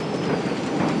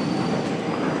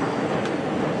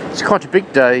It's quite a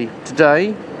big day today.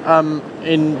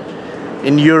 In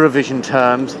Eurovision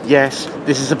terms, yes,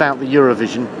 this is about the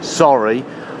Eurovision. Sorry,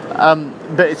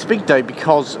 but it's a big day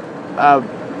because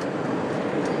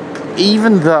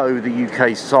even though the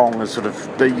UK song is sort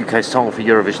of the UK song for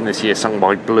Eurovision this year, sung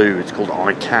by Blue, it's called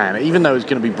I Can. Even though it's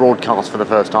going to be broadcast for the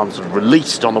first time, sort of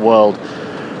released on the world,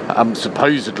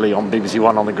 supposedly on BBC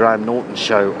One on the Graham Norton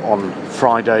show on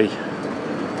Friday.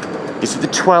 Is it the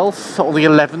 12th or the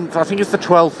 11th? I think it's the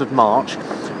 12th of March.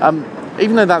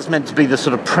 Even though that's meant to be the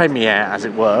sort of premiere, as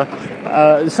it were,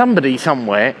 somebody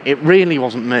somewhere, it really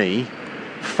wasn't me,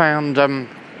 found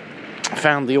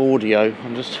the audio.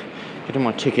 I'm just getting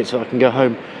my ticket so I can go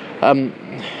home.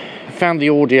 Found the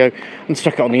audio and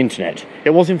stuck it on the internet. It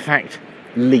was in fact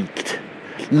leaked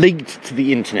to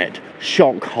the internet.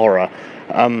 Shock, horror.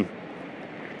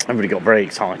 Everybody got very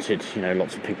excited. You know,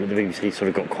 lots of people at the BBC sort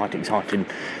of got quite excited,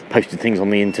 posted things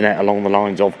on the internet along the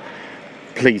lines of,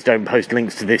 please don't post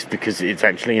links to this because it's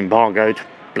actually embargoed,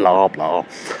 blah blah.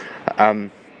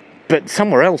 But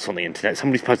somewhere else on the internet,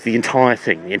 somebody's posted the entire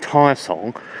thing, the entire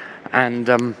song, and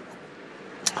the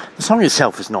song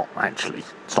itself is not actually,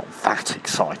 it's not that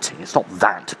exciting, it's not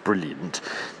that brilliant.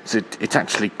 It's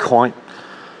actually quite,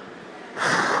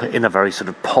 in a very sort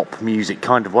of pop music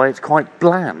kind of way, it's quite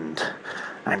bland.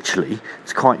 Actually,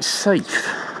 it's quite safe,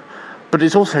 but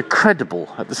it's also credible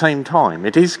at the same time.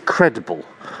 It is credible,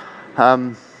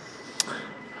 and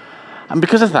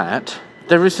because of that,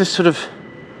 there is this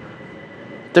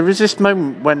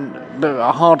moment when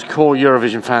the hardcore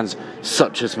Eurovision fans,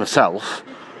 such as myself,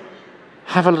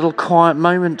 have a little quiet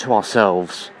moment to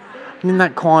ourselves, and in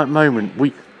that quiet moment,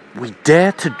 we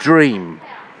dare to dream.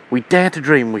 We dare to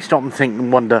dream. We stop and think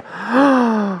and wonder,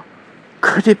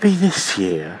 could it be this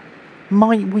year?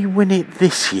 Might we win it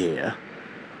this year?